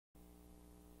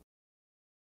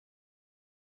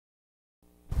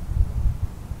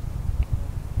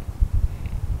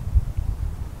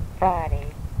Friday,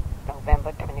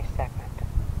 November 22nd.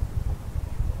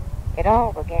 It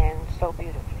all began so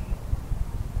beautifully.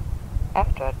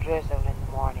 After a drizzle in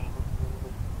the morning,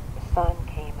 the sun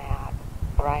came out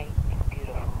bright and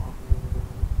beautiful.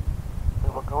 We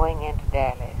were going into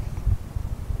Dallas.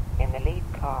 In the lead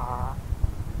car,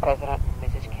 President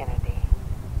and Mrs. Kennedy,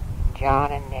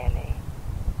 John and Nellie,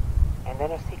 and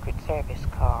then a Secret Service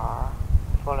car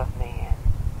full of men,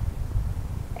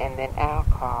 and then our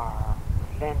car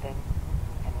with Lyndon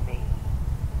and me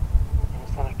and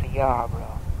Senator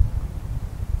Yarborough.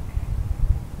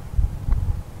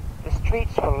 The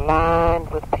streets were lined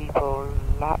with people,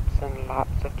 lots and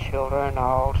lots of children,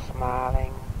 all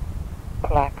smiling,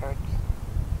 placards,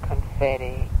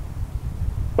 confetti,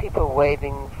 people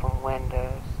waving from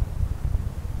windows.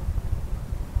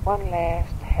 One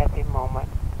last happy moment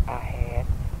I had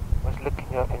was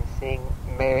looking up and seeing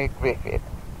Mary Griffith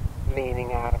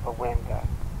leaning out of a window,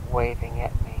 waving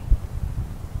at me.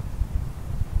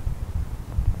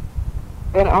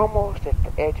 Then almost at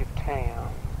the edge of town,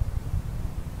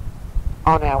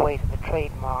 on our way to the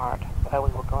Trade Mart where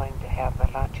we were going to have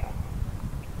the luncheon,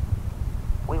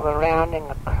 we were rounding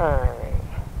a curve,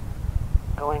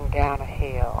 going down a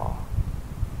hill.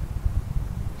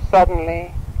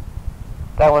 Suddenly,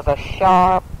 there was a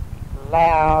sharp,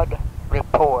 loud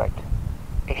report,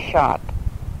 a shot.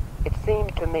 It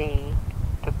seemed to me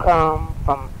to come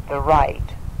from the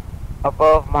right,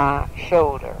 above my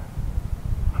shoulder,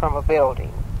 from a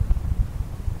building.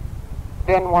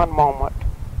 Then one moment,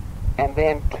 and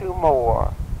then two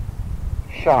more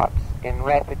shots in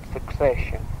rapid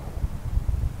succession.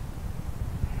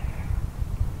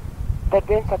 There'd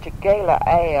been such a gala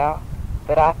air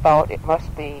that I thought it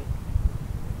must be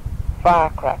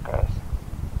firecrackers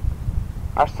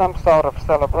or some sort of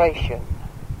celebration.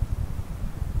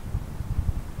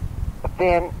 But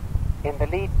then, in the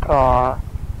lead car,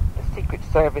 the Secret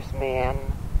Service men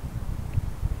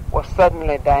were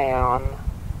suddenly down.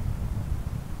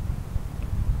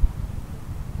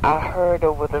 I heard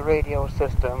over the radio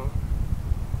system,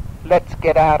 "Let's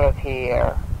get out of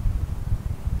here."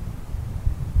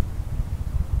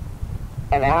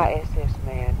 An ISS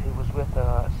man who was with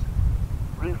us,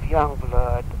 Ruth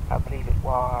Youngblood, I believe it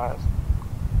was,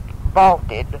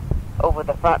 vaulted over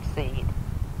the front seat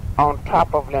on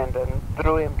top of Lyndon,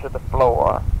 threw him to the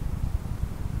floor,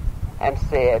 and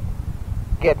said,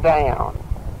 "Get down."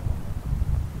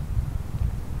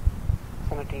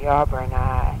 Senator Yarborough and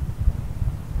I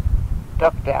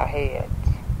ducked our heads.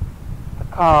 The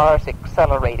cars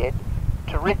accelerated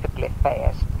terrifically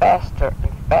fast, faster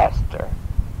and faster.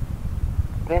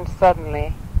 Then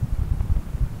suddenly,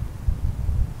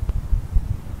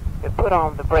 they put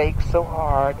on the brakes so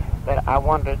hard that I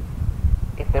wondered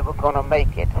if they were going to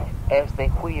make it as they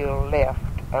wheeled left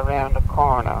around a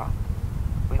corner.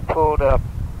 We pulled up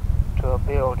to a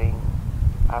building.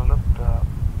 I looked up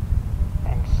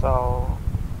and saw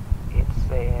it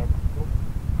said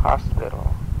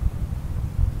hospital.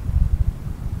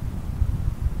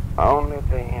 Only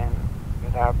then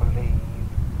did I believe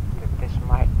that this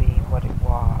might be what it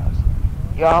was.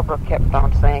 Yarborough kept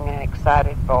on saying in an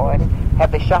excited voice,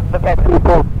 "Have they shot the president?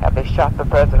 Have they shot the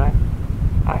president?"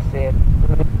 I said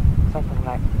something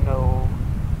like, "No,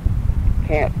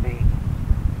 can't be."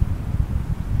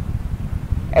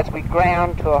 As we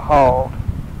ground to a halt,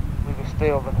 we were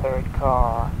still the third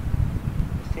car.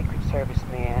 The Secret Service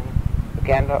men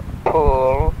began to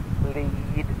pull,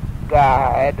 lead,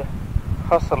 guide,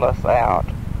 hustle us out.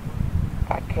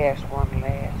 I cast one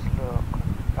last look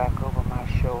back over my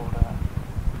shoulder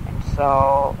and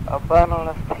saw a bundle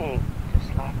of pink,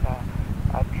 just like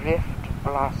a drift of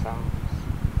blossoms,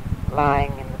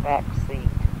 lying in the back seat.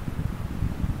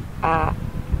 I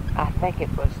think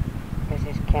it was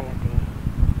Mrs. Kennedy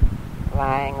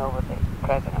lying over the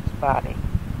president's body.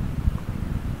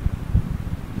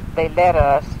 They led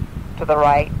us to the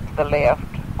right, to the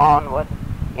left, onward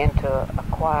into a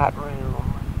quiet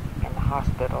room in the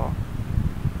hospital,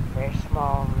 a very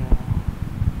small room.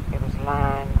 It was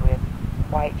lined with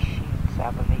white sheets,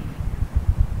 I believe.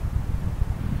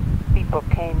 People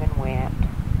came and went.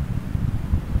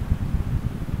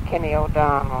 Kenny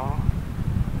O'Donnell,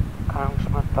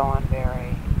 Congressman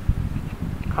Thornberry,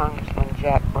 Congressman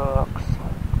Jack Brooks.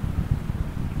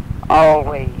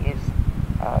 Always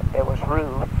there was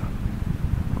Ruth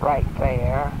right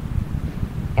there,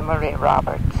 Emory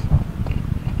Roberts,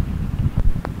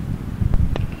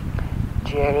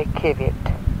 Jerry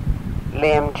Kivett,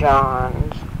 Lem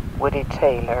Johns, Woody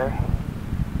Taylor.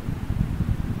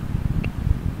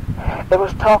 There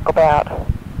was talk about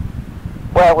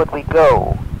where would we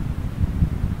go?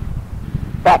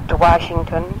 Back to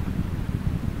Washington?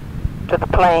 to the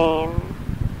plane,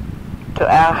 to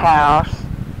our house.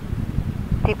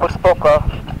 People spoke of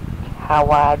how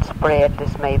widespread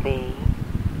this may be.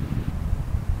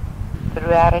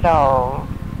 Throughout it all,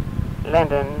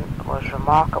 Lyndon was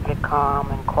remarkably calm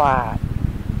and quiet.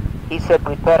 He said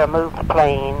we'd better move the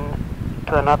plane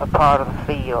to another part of the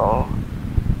field.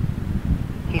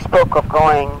 He spoke of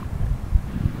going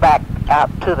back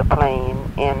out to the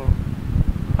plane in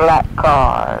black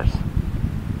cars.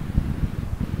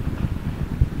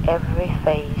 Every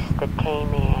face that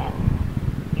came in,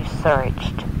 you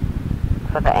searched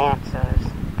for the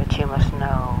answers that you must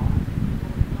know.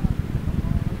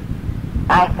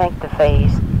 I think the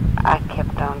face I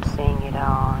kept on seeing it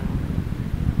on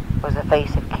was the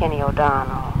face of Kenny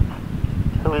O'Donnell,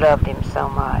 who loved him so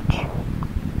much.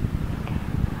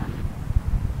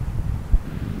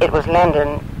 It was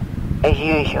Lyndon, as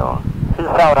usual, who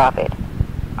thought of it,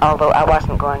 although I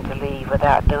wasn't going to leave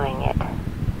without doing it.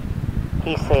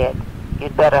 He said,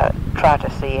 "You'd better try to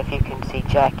see if you can see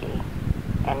Jackie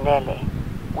and Nellie."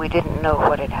 We didn't know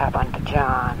what had happened to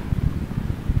John.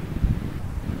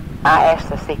 I asked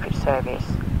the Secret Service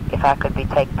if I could be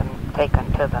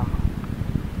taken to them.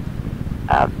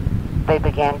 They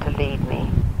began to lead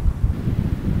me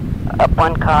up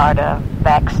one corridor,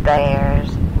 back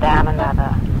stairs, down another.